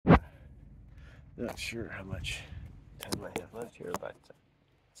Not sure how much time I have left here, but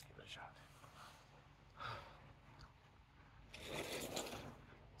let's give it a shot.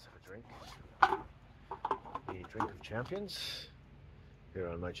 Let's have a drink. A drink of champions here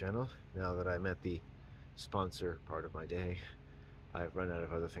on my channel. Now that I'm at the sponsor part of my day, I've run out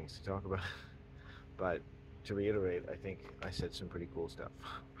of other things to talk about. But to reiterate, I think I said some pretty cool stuff.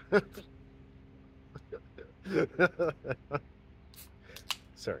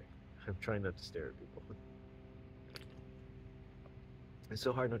 Sorry, I'm trying not to stare at people. It's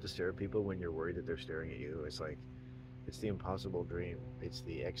so hard not to stare at people when you're worried that they're staring at you. It's like, it's the impossible dream. It's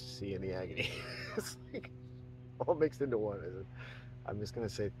the ecstasy and the agony. It's like all mixed into one. I'm just going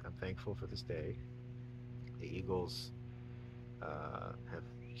to say I'm thankful for this day. The Eagles have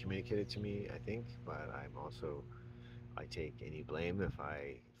communicated to me, I think, but I take any blame if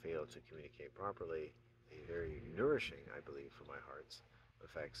I fail to communicate properly. A very nourishing, I believe, for my heart's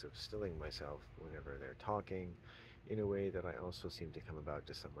effects of stilling myself whenever they're talking in a way that I also seem to come about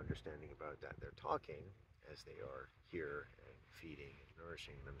to some understanding about that they're talking as they are here and feeding and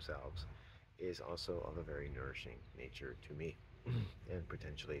nourishing themselves is also of a very nourishing nature to me and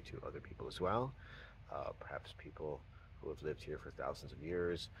potentially to other people as well. Perhaps people who have lived here for thousands of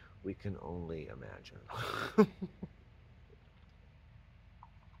years, we can only imagine.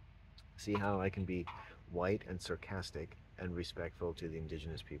 See how I can be white and sarcastic and respectful to the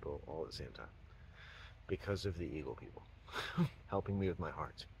indigenous people all at the same time because of the Eagle people helping me with my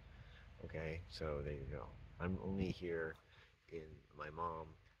heart. Okay, so there you go. I'm only here in my mom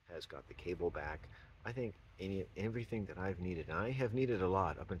has got the cable back. I think everything that I've needed, and I have needed a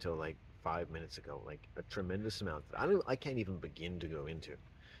lot up until like 5 minutes ago, like a tremendous amount that I can't even begin to go into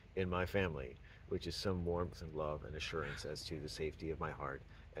in my family, which is some warmth and love and assurance as to the safety of my heart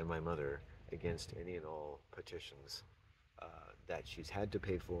and my mother against any and all petitions uh, that she's had to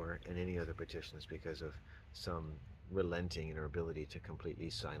pay for and any other petitions because of some relenting in her ability to completely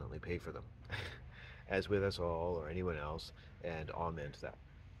silently pay for them. As with us all or anyone else, and amen to that.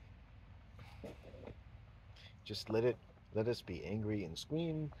 Just let us be angry and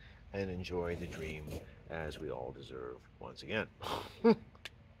scream and enjoy the dream as we all deserve once again.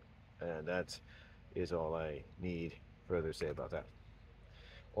 And that is all I need further say about that.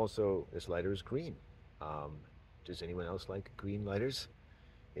 Also, this lighter is green. Um, does anyone else like green lighters?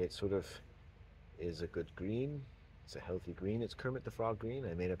 It sort of is a good green. It's a healthy green. It's Kermit the Frog green.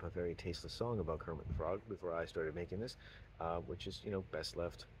 I made up a very tasteless song about Kermit the Frog before I started making this, which is, best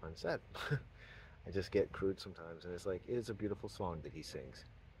left unsaid. I just get crude sometimes, and it's like, it is a beautiful song that he sings.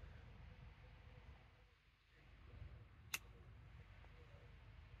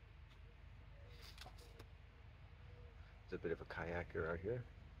 There's a bit of a kayaker out here.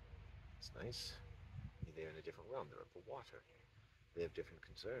 It's nice. They're in a different realm. They're up the water. They have different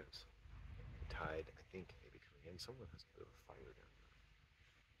concerns. The tide, I think, may be coming in. Someone has a bit of a fire down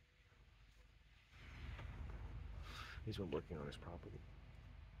there. He's been working on his property.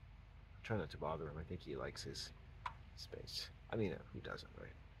 Try not to bother him. I think he likes his space. I mean, who doesn't,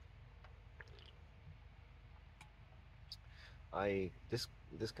 right? I this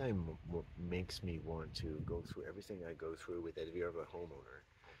guy makes me want to go through everything I go through with every other homeowner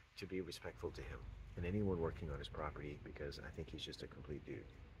to be respectful to him and anyone working on his property because I think he's just a complete dude.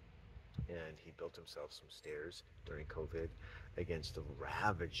 And he built himself some stairs during COVID against the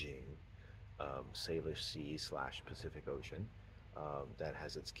ravaging Salish Sea slash Pacific Ocean that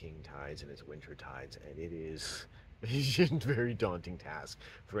has its king tides and its winter tides, and it is a very daunting task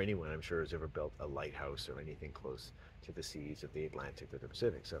for anyone I'm sure has ever built a lighthouse or anything close to the seas of the Atlantic or the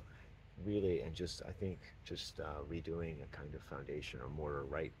Pacific. So really, and just I think just redoing a kind of foundation or mortar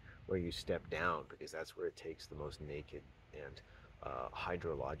right where you step down because that's where it takes the most naked and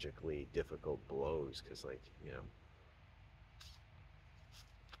hydrologically difficult blows because like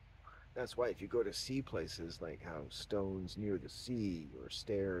that's why if you go to sea places like how stones near the sea or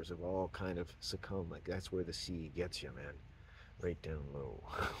stairs have all kind of succumb, like that's where the sea gets you, man, right down low.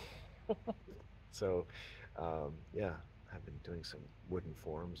 So, yeah, I've been doing some wooden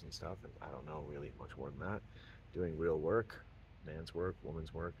forms and stuff, and I don't know really much more than that. Doing real work, man's work,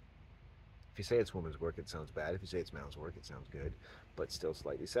 woman's work. If you say it's woman's work, it sounds bad. If you say it's man's work, it sounds good, but still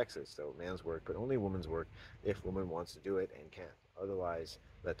slightly sexist. So man's work, but only woman's work if woman wants to do it and can. Otherwise,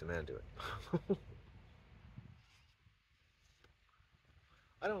 let the man do it.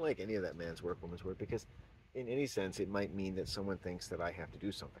 I don't like any of that man's work, woman's work, because in any sense, it might mean that someone thinks that I have to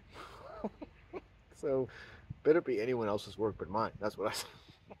do something. So, better be anyone else's work but mine. That's what I say.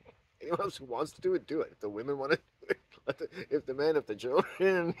 Anyone else who wants to do it, do it. If the women want to do it, if the men, if the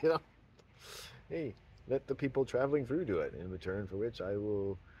children, hey, let the people traveling through do it, in return for which I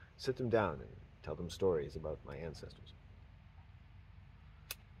will sit them down and tell them stories about my ancestors.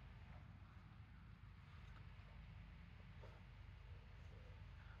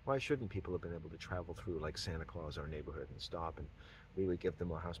 Why shouldn't people have been able to travel through like Santa Claus, our neighborhood, and stop, and we would give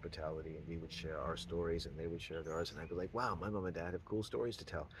them our hospitality, and we would share our stories, and they would share theirs, and I'd be like, wow, my mom and dad have cool stories to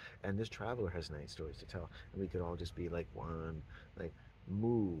tell, and this traveler has nice stories to tell, and we could all just be like one, like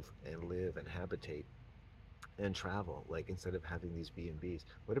move and live and habitate and travel, like instead of having these B&Bs.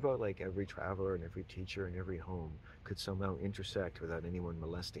 What about like every traveler and every teacher and every home could somehow intersect without anyone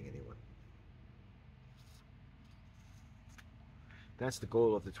molesting anyone? That's the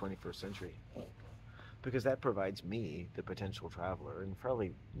goal of the 21st century, because that provides me, the potential traveler, and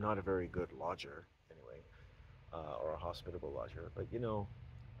probably not a very good lodger anyway, or a hospitable lodger, but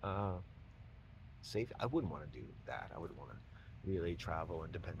uh, safe. I wouldn't want to do that. I wouldn't want to really travel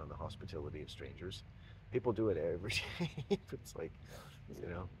and depend on the hospitality of strangers. People do it every day. It's like, you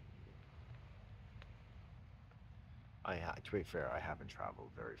know, to be fair, I haven't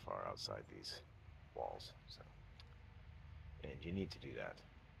traveled very far outside these walls, so and you need to do that.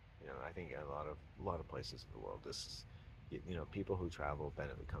 I think a lot of places in the world, this is, people who travel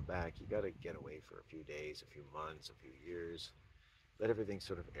benefit come back. You got to get away for a few days, a few months, a few years, let everything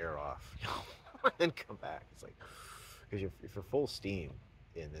sort of air off, and then come back. It's like, because if you're full steam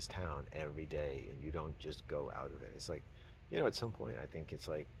in this town every day and you don't just go out of it, it's like, at some point, I think it's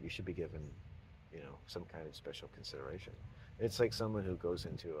like you should be given, some kind of special consideration. It's like someone who goes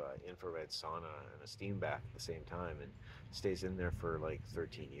into an infrared sauna and a steam bath at the same time and stays in there for like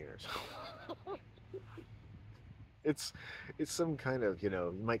 13 years. it's it's some kind of,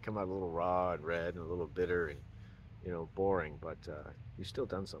 you might come out a little raw and red and a little bitter and, boring, but you've still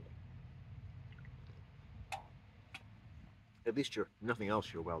done something. At least you're nothing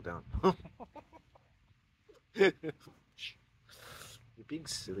else. You're well done. You're being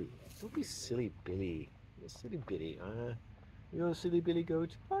silly. Don't be silly, Billy. You're a silly Billy. You're a silly Billy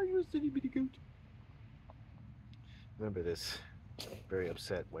goat. Are you a silly Billy goat? Remember this very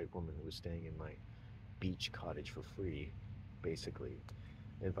upset white woman who was staying in my beach cottage for free, basically.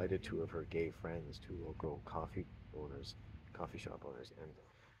 Invited two of her gay friends, two local coffee shop owners, and,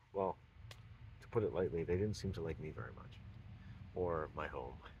 well, to put it lightly, they didn't seem to like me very much, or my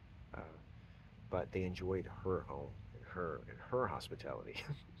home. Uh, but they enjoyed her home and her hospitality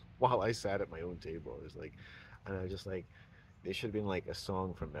while I sat at my own table. It was like, and I was just like, they should have been like a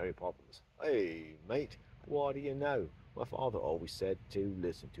song from Mary Poppins. Hey, mate, what do you know? My father always said to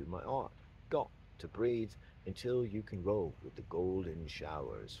listen to my art. Got to breathe until you can roll with the golden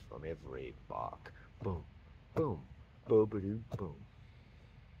showers from every bark. Boom, boom, boom, boom.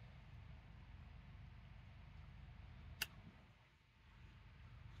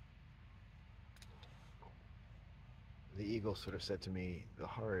 The eagle sort of said to me, the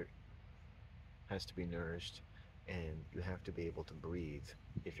heart has to be nourished, and you have to be able to breathe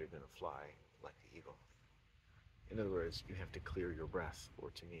if you're going to fly like the eagle. In other words, you have to clear your breath,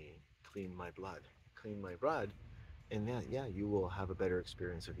 or to me, clean my blood. Clean my blood, and yeah, you will have a better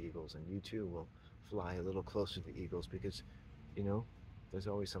experience of eagles, and you too will fly a little closer to the eagles because, you know, there's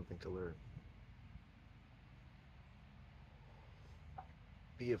always something to learn.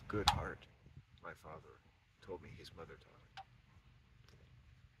 Be of good heart, my father told me his mother taught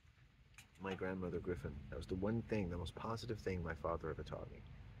my grandmother Griffin. That was the one thing, the most positive thing my father ever taught me.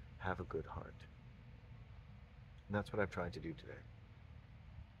 Have a good heart. And that's what I've tried to do today.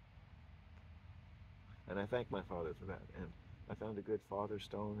 And I thank my father for that. And I found a good father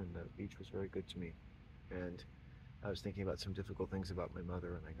stone, and the beach was very good to me. And I was thinking about some difficult things about my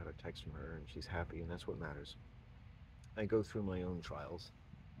mother, and I got a text from her, and she's happy, and that's what matters. I go through my own trials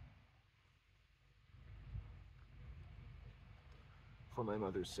for my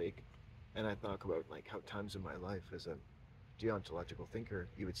mother's sake. And I talk about like how times in my life as a deontological thinker,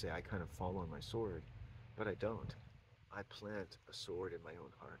 you would say I kind of fall on my sword, but I don't. I plant a sword in my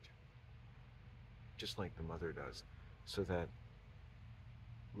own heart, just like the mother does, so that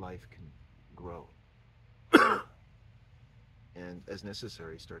life can grow and, as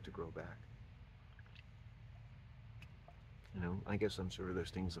necessary, start to grow back. I guess I'm sure there's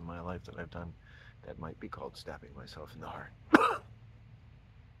things in my life that I've done that might be called stabbing myself in the heart.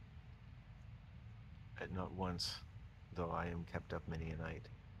 And not once, though I am kept up many a night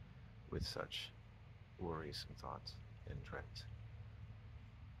with such worries and thoughts and dreads.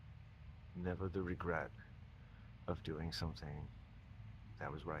 Never the regret of doing something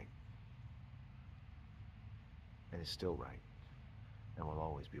that was right and is still right and will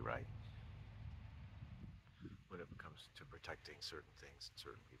always be right when it comes to protecting certain things and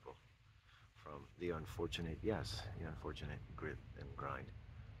certain people from the unfortunate, yes, the unfortunate grit and grind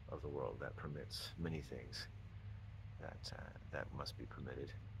of of the world that permits many things that must be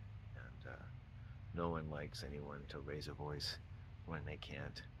permitted, and no one likes anyone to raise a voice when they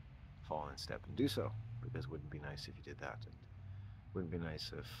can't fall in step and do so, because it wouldn't be nice if you did that, and it wouldn't be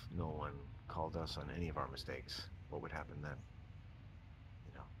nice if no one called us on any of our mistakes. What would happen then?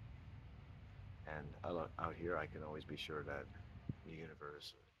 You know. And out here, I can always be sure that the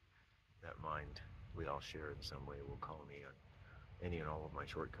universe, that mind we all share in some way, will call me on any and all of my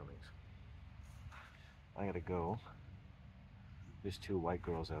shortcomings. I gotta go. There's two white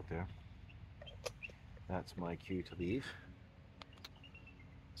girls out there. That's my cue to leave.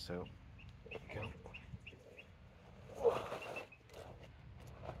 So, there you go.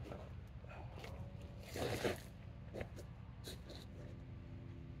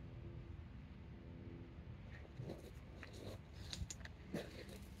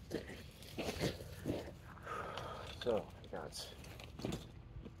 So, I got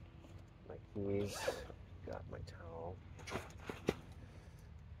my keys, got my towel,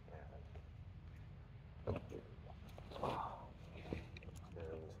 and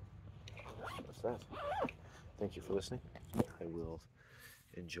what's that? Thank you for listening. I will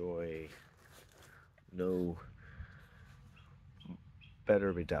enjoy no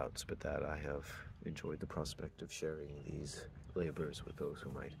better redoubts but that I have enjoyed the prospect of sharing these labors with those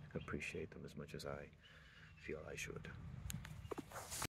who might appreciate them as much as I feel I should.